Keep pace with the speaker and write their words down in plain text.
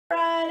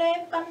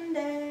day, fun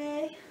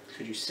day.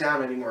 Could you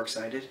sound any more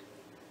excited?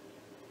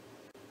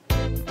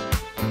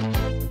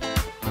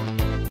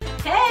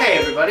 Hey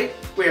everybody,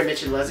 we are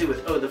Mitch and Leslie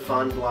with Oh the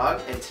Fun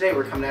blog, and today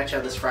we're coming at you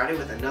on this Friday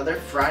with another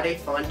Friday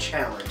Fun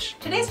Challenge.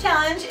 Today's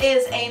challenge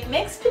is a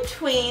mix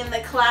between the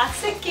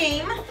classic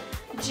game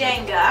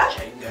Jenga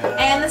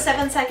and the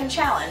 7-second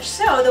challenge.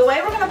 So the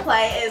way we're going to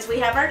play is we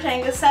have our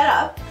Jenga set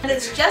up, and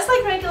it's just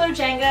like regular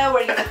Jenga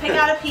where you can pick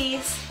out a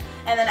piece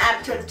and then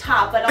add it to the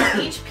top, but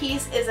on each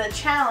piece is a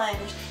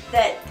challenge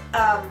that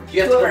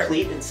you have to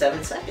complete in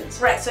 7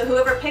 seconds. Right, so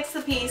whoever picks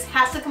the piece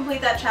has to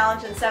complete that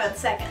challenge in 7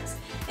 seconds.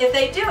 If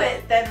they do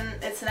it, then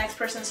it's the next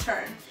person's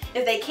turn.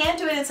 If they can't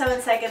do it in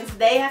 7 seconds,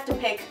 they have to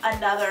pick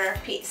another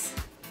piece.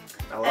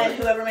 And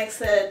whoever makes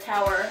the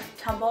tower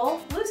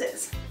tumble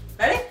loses.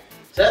 Ready?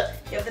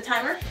 Set. You have the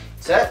timer?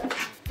 Set.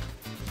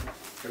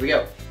 Here we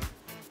go.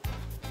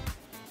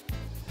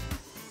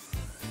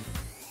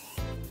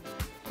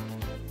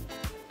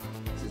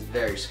 This is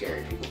very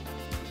scary, people.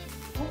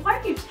 Well, why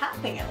are you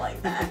tapping it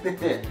like that?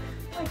 Oh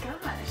my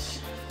gosh.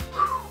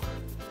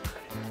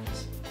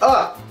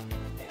 Ah!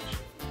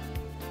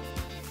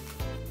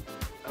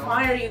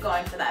 Why are you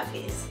going for that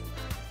piece?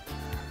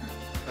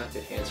 I have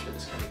good hands for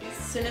this kind of game. As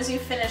soon as you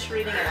finish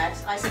reading it,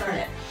 I start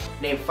it.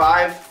 Name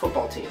 5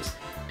 football teams.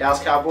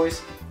 Dallas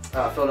Cowboys,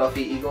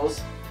 Philadelphia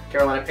Eagles,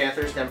 Carolina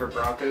Panthers, Denver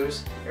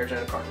Broncos,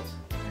 Arizona Cardinals.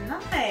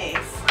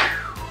 Nice.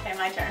 Okay,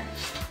 my turn.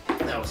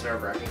 That was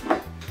nerve-wracking.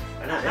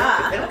 Why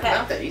not? They don't come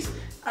out that easily.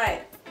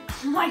 Alright.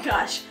 Oh my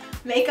gosh.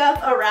 Make up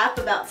a rap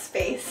about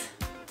space.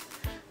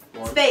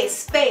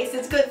 Space.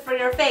 It's good for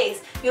your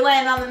face. You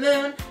land on the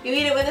moon, you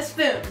eat it with a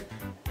spoon.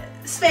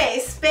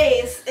 Space,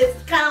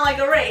 it's kind of like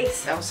a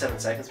race. That was 7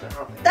 seconds, but I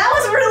don't think that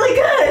was really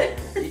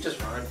good. You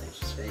just rhymed things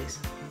with space.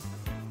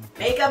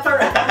 Make up a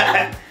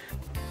rap.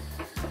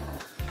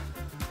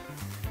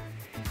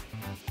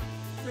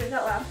 Read it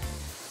out loud.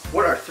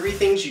 What are 3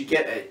 things you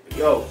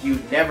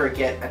never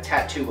get a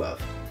tattoo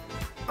of?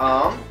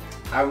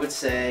 I would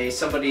say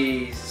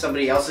somebody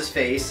else's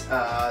face,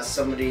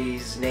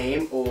 somebody's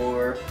name,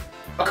 or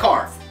a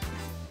car.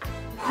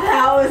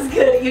 That was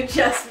good. You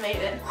just made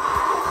it.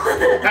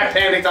 I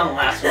panicked on the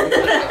last one.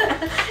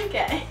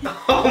 Okay.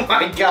 Oh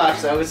my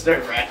gosh, that was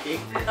nerve-wracking.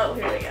 Oh,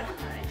 here we go.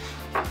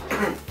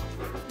 Alright.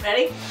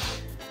 Ready?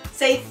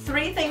 Say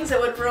 3 things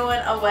that would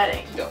ruin a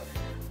wedding. Go.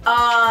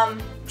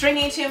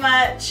 Drinking too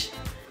much,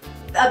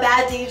 a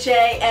bad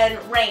DJ, and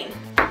rain.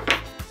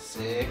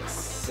 6,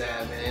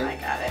 7. I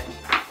got it.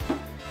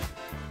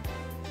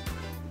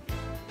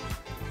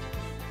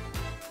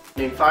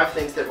 Name 5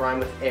 things that rhyme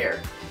with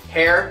air.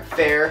 Hair,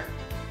 fair,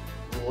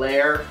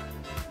 lair,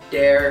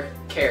 dare,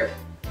 care.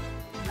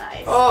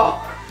 Nice.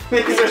 Oh,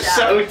 these are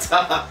so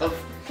tough.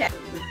 Okay.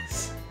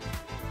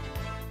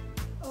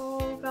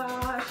 Oh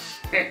gosh.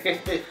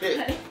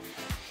 Ready?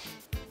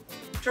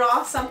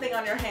 Draw something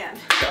on your hand.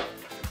 Go.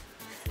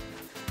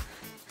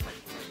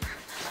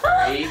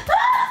 3,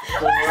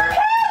 4,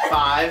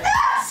 5,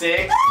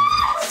 6,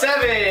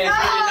 7. You did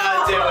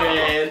not do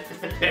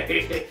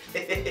it.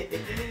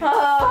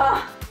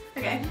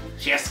 Okay.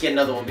 She has to get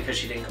another one because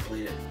she didn't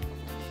complete it.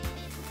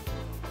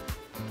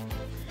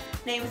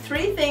 Name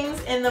 3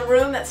 things in the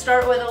room that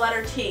start with the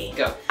letter T.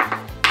 Go.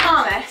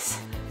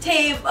 Thomas.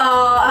 Table.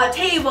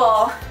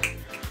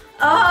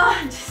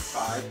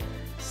 5,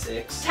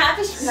 6,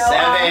 Tapestry.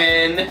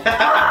 7.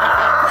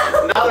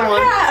 Another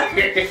one. Crap.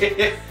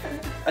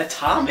 A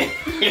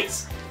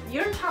Thomas.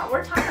 We're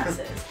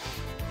Thomases.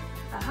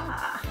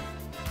 Aha.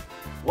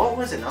 What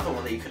was another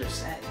one that you could have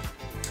said?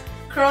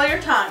 Curl your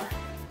tongue.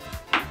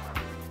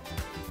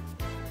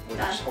 We'll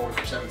just hold it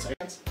for 7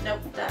 seconds.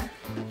 Nope, done.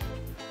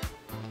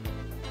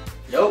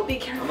 Nope. Be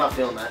careful. I'm not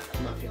feeling that.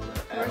 I'm not feeling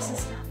that at Where's all.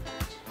 the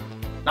stopwatch?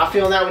 Not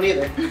feeling that one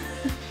either.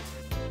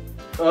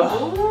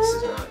 Oh, this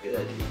is not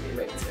good. You're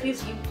making me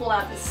Because you pull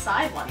out the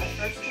side one the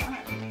first one.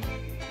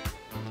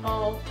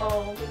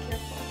 Oh, be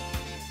careful.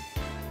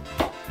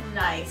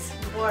 Nice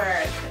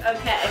work.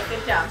 Okay,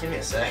 good job. Give me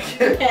a sec.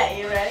 Okay,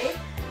 you ready?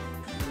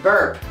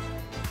 Burp.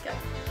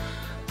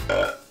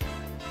 Go.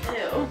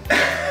 Ew.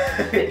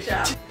 Good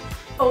job.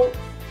 Oh.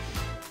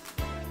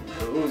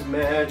 Those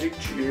magic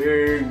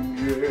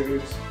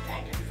changes.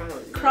 Dang, did you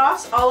finally?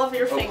 Cross all of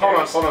your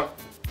fingers. Hold on.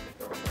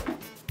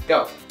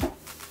 Go.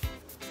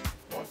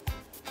 1,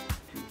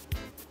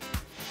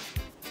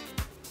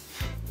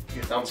 2.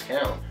 Your thumbs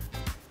count.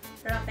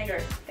 They're not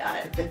fingers.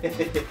 Got it.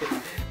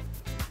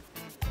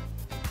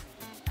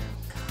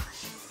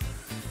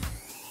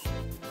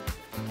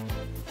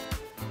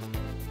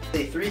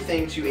 Say 3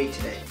 things you ate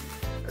today.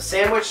 A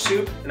sandwich,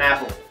 soup, an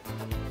apple.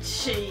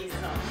 Jeez,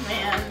 oh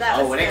man, that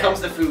was when good. it comes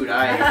to food,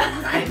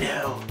 I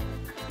know.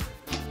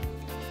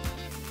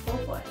 Oh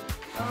boy.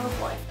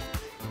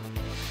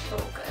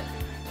 Oh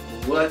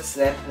good. What's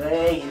that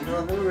playing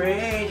on the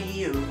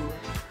radio?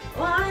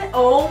 What?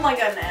 Oh my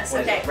goodness.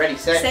 What is Okay. it? Ready,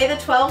 set. Say the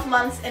 12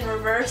 months in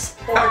reverse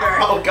order.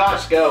 Oh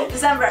gosh, go.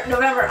 December,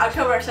 November,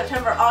 October,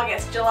 September,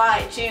 August,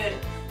 July, June,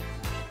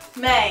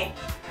 May,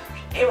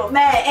 April,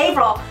 May,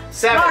 April,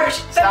 7. March,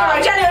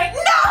 February, January.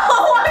 No!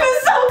 I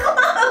was so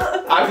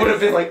close! I would have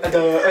been like,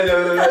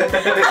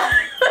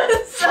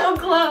 So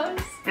close.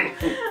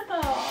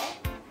 Oh.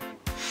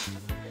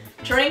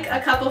 Drink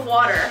a cup of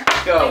water.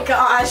 Go. Oh my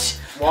gosh.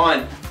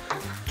 1,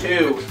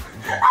 2,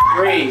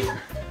 3,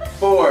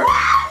 4,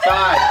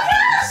 5,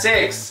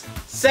 6,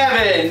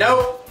 7.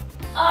 Nope.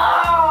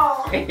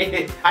 Oh.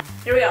 Here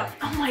we go.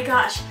 Oh my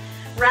gosh.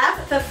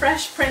 Rap the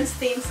Fresh Prince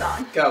theme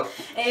song. Go.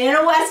 In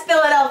West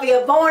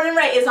Philadelphia, born and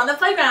raised on the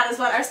playground is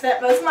when I spent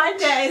most of my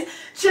days.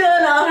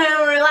 Chilling on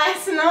him,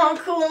 relaxing on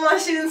cool, my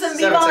shooting some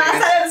b-ball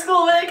outside of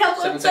school with a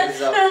couple of friends.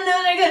 No,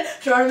 they're good.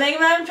 Trying to make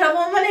my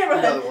trouble in my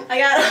neighborhood. I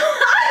got I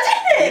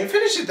You did didn't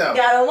finish it though.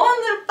 Got a one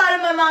little fight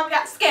and my mom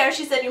got scared.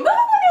 She said, "You move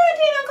when you're a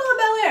teen uncle in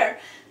Bel Air."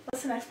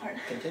 What's the next part?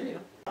 Continue.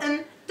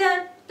 Put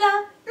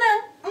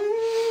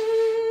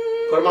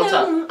Put them on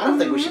top. I don't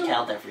think we should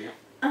count that for you.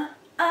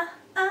 That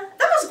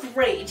was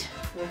great.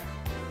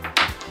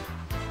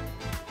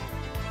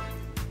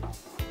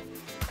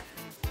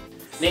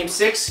 Name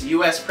 6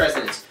 U.S.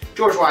 presidents.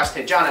 George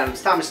Washington, John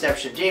Adams, Thomas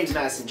Jefferson, James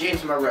Madison,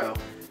 James Monroe.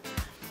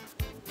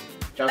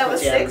 John That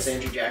was Quincy Adams, 6.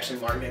 Andrew Jackson,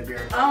 Martin Van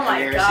Buren, Oh my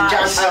Harrison, gosh.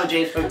 John Tyler,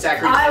 James Polk,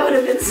 Zachary. I would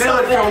have been so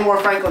Miller, bad. Fillmore,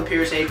 Franklin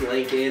Pierce, Abe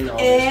Lincoln. All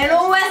In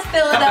West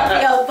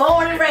Philadelphia,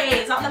 born and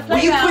raised on the Will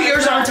you playground. put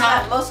yours on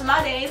top? Most of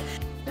my days.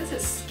 This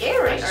is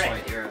scary. I just Alright.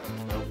 want to hear it.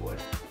 Oh boy.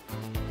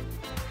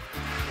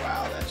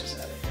 Wow, that just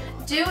added a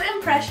lot. Do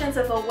impressions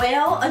of a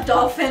whale, a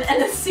dolphin,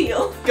 and a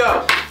seal.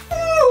 Go.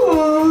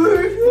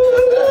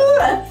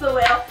 That's the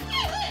whale.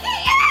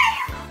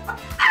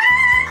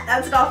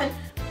 That's a dolphin.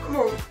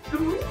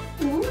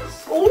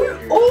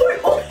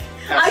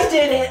 I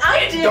did it.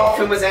 I did it.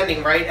 Dolphin was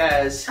ending right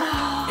as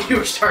you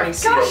were starting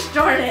seal. Gosh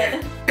darn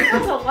it.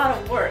 That's a lot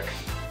of work.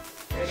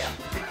 There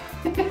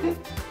we go.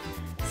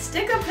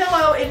 Stick a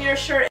pillow in your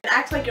shirt and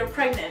act like you're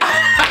pregnant.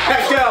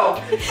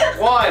 Go.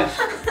 1,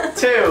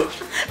 2,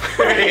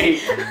 3,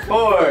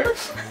 4,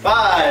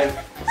 5,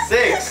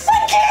 6,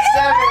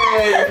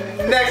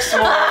 7. Next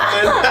one.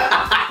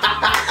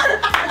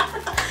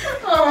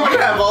 Oh You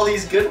have all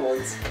these good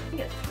ones. I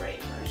get 3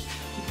 first.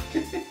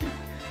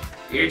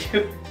 You're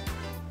doing.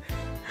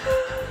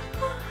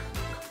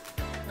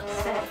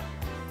 Stay.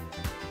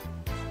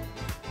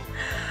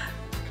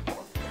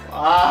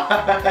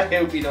 I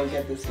hope you don't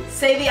get this one.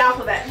 Say the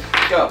alphabet.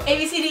 Go. A,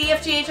 B, C, D, E,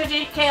 F, G, H, I,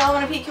 J, K, L,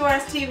 M, N, P, Q, R,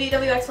 S, T, V,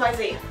 W, X, Y,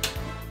 Z.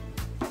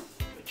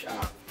 Good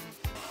job.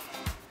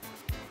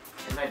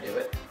 Can I do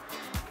it?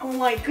 Oh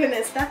my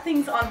goodness, that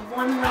thing's on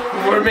one little.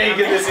 We're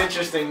making this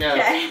interesting now.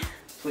 Okay.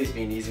 Please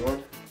be an easy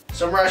one.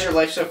 Summarize your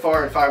life so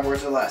far in 5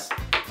 words or less.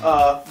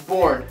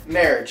 Born,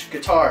 marriage,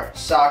 guitar,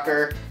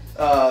 soccer,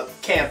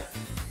 camp.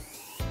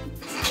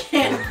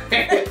 Camp.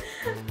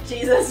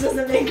 Jesus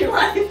doesn't make your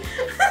life.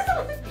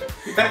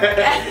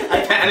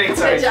 I panicked.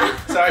 Sorry. Good job.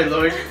 Sorry,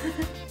 Lord.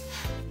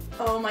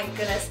 Oh my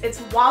goodness, it's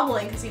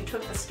wobbling because you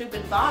took the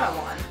stupid bottom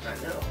one. I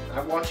know.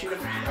 I want you to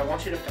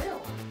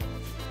fail.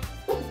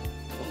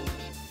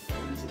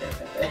 Easy there,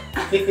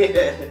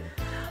 Pepe.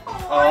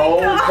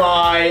 Oh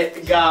my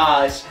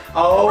gosh.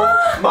 Oh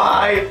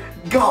my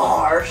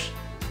gosh.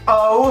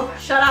 Oh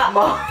Shut up.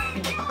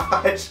 my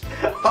gosh.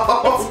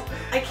 Oh.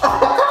 I can't.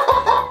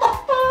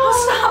 Oh,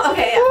 stop.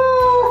 Okay,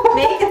 yeah.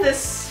 Make the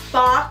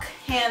Spock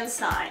hand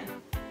sign.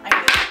 I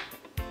can do it.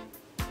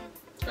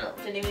 Oh.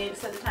 Didn't even need to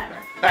set the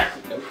timer.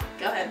 Nope.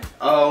 Go ahead.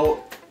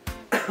 Oh.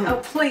 Oh,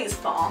 please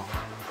fall.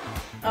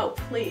 Oh,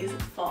 please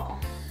fall.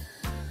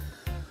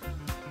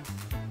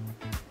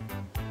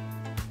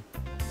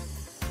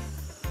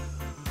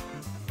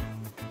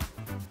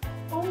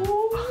 Oh.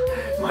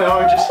 My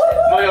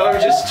arm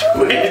just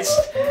twitched.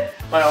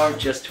 My arm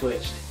just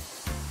twitched.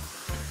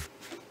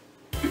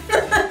 I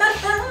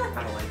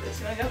don't like this.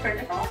 You wanna go for a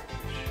different one?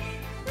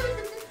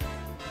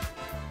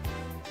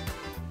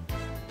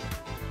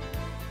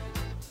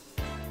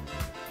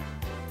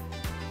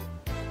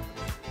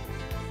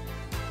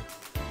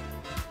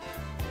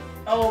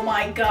 Oh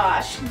my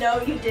gosh.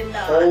 No, you did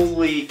not.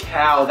 Holy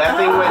cow. That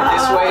thing went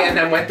this way and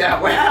then went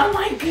that way. Oh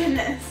my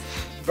goodness.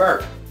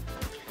 Burp.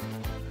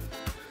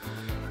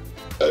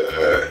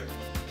 Oh,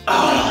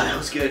 that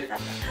was good.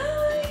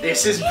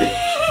 This is big.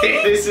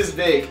 This is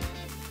big.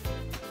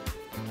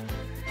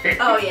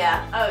 Oh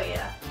yeah. Oh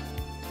yeah.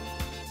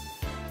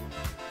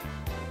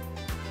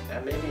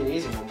 That may be an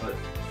easy one, but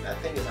that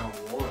thing is on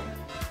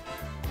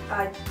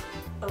 1.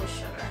 Oh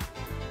sugar.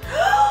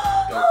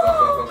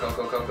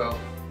 Go.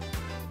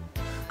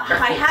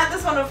 I had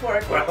this one before.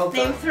 Well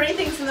Name done. 3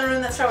 things in the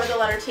room that start with the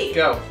letter T.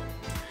 Go.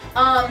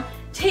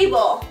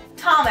 Table,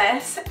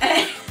 Thomas,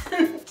 and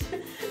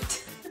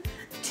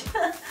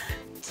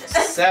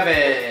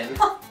 7.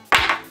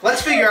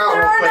 Let's figure out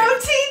there real are quick. no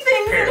T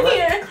things in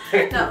Here,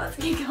 here. No, let's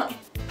keep going.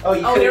 Oh,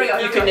 you Oh, could, here we go, you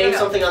here we could go, name here we go.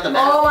 something on the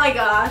map. Oh my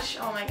gosh.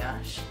 Oh my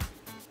gosh.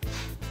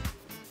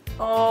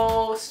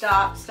 Oh,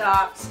 stop.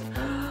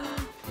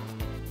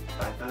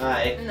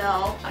 Bye-bye.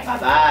 No.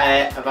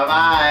 Bye-bye.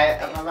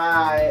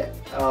 Bye-bye.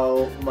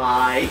 Oh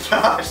my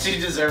gosh,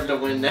 you deserve to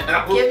win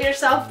now. Give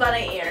yourself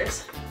bunny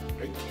ears.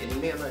 Are you kidding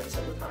me? I'm not even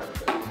set the timer.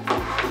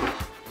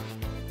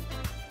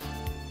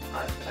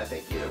 I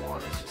think either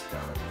one is just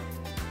done.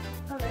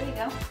 Oh, there you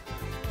go.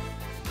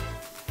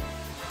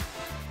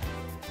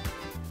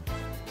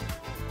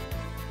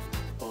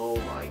 Oh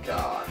my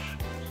gosh.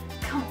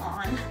 Come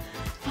on.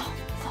 Fall,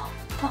 fall,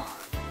 fall.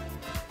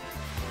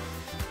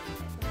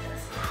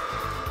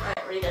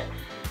 Alright, read it.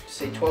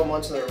 Say 12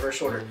 months in the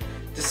reverse order.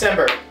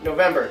 December,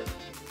 November,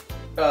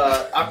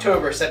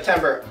 October,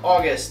 September,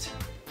 August,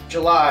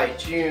 July,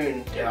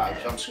 June. Yeah,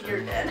 I'm screwed.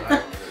 You're dead.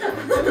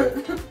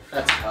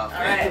 That's tough.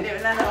 Alright, do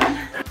another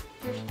one.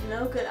 There's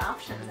no good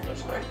options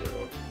anymore.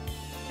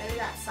 Maybe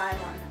that side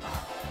one.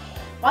 Oh.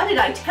 Why did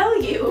I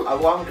tell you?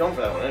 Well, I'm going for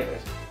that one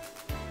anyways.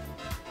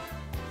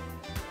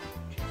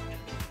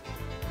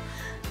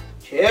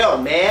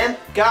 Chill, man.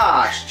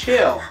 Gosh,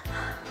 chill.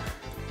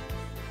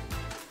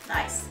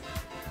 Nice.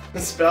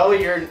 Spell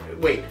your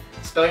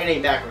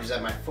name backwards. Is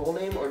that my full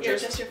name or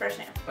Just your first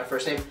name? My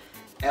first name?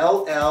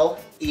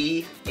 L-L-E-H-C-T-I-M.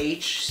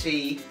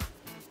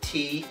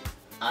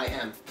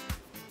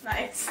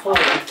 Nice. Holy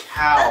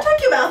cow. That took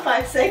you about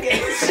 5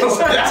 seconds. Just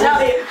want to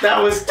tell you. That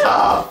was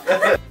tough.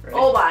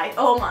 Oh my,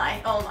 oh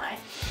my, oh my.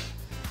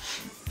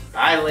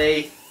 Bye,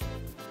 Lee.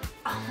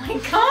 Oh my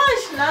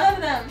gosh, none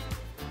of them.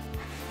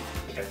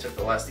 I think I took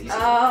the last easy one.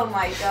 Oh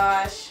my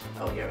gosh.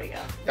 Oh, here we go.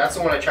 That's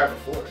the one I tried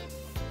before.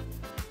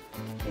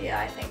 Yeah,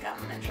 I think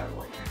I'm in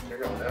trouble here. You're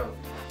going down.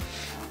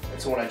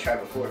 That's the one I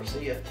tried before.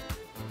 See ya.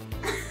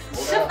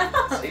 Shut Hold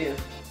up. up. See ya.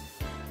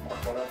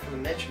 Mark one up for the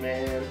Mitch,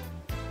 man.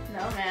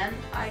 No, man.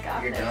 I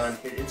got You're this. done.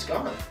 It's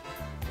gone.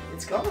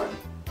 It's gone.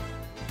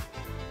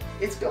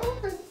 It's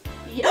gone.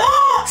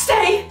 Yeah.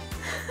 Stay!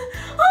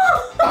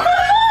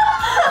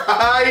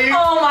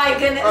 Oh my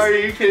goodness. Are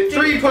you kidding?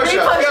 Three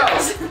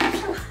push-ups. Go.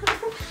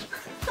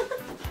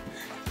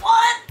 1,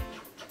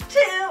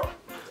 2,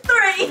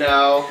 3.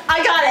 No.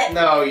 I got it.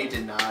 No, you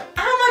did not.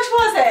 How much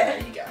was Yeah,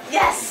 it? you got it.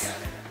 Yes. You got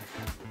it.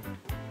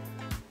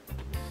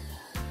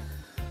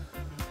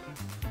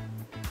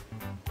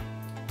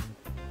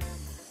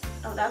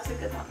 Oh, that's a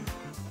good one.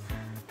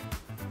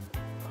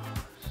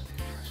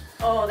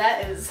 Oh,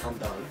 that is. I'm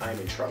done. I'm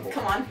in trouble.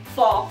 Come on.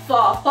 Fall,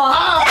 fall, fall.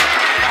 Oh!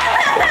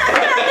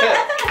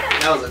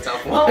 That was a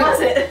tough one. What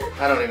was it?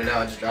 I don't even know.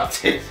 I just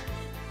dropped it.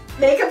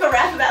 Make up a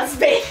rap about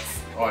space.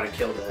 Oh, I'd have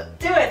killed it.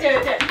 Do it, do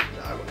it, do it.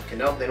 No, I wouldn't.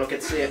 Nope, they don't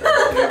get to see it.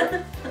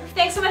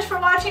 Thanks so much for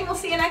watching. We'll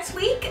see you next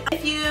week.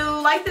 If you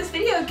like this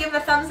video, give it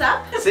a thumbs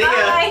up. See ya.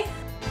 Bye.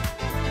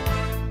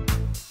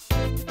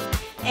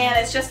 And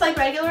it's just like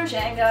regular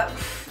Jenga.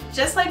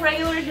 Just like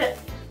regular Jenga.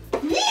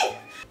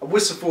 I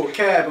whistled for a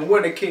cab and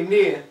when it came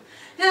near.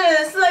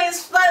 It's like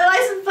the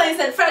license plate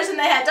said fresh and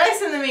they had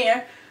dice in the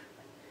mirror.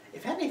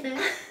 If anything.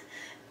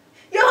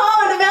 You're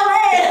home to Bel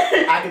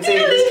Air. I can say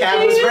this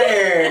cab was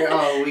rare.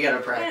 Oh, we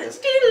gotta practice.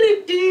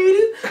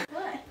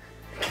 What?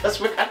 Because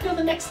we gotta do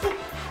the next thing.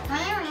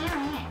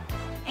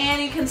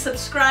 And you can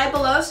subscribe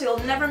below so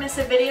you'll never miss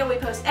a video. We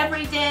post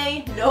every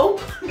day.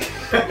 Nope.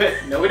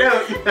 No, we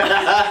don't.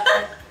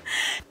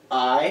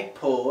 I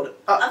pulled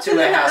up to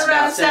the house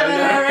about 7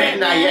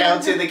 and I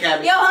yelled to the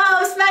cabin. Yo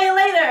ho, smell you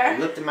later. I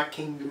looked at my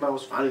kingdom, I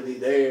was finally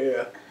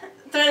there.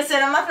 To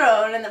sit on my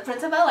throne in the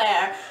Prince of Bel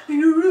Air. I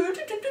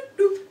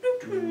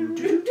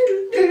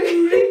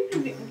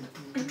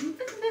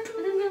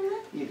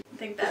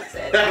think that's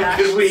it. Have a Gosh,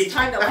 good week. It's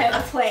time to land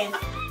a plane.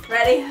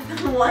 Ready?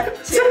 1,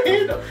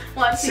 2.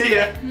 1, 2. See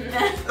ya.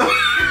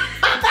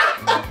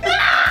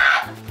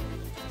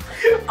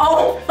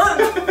 Oh,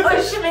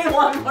 push me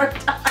one more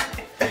time.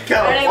 Go.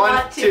 Ready?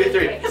 1, 2,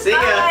 3. See ya.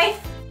 Bye.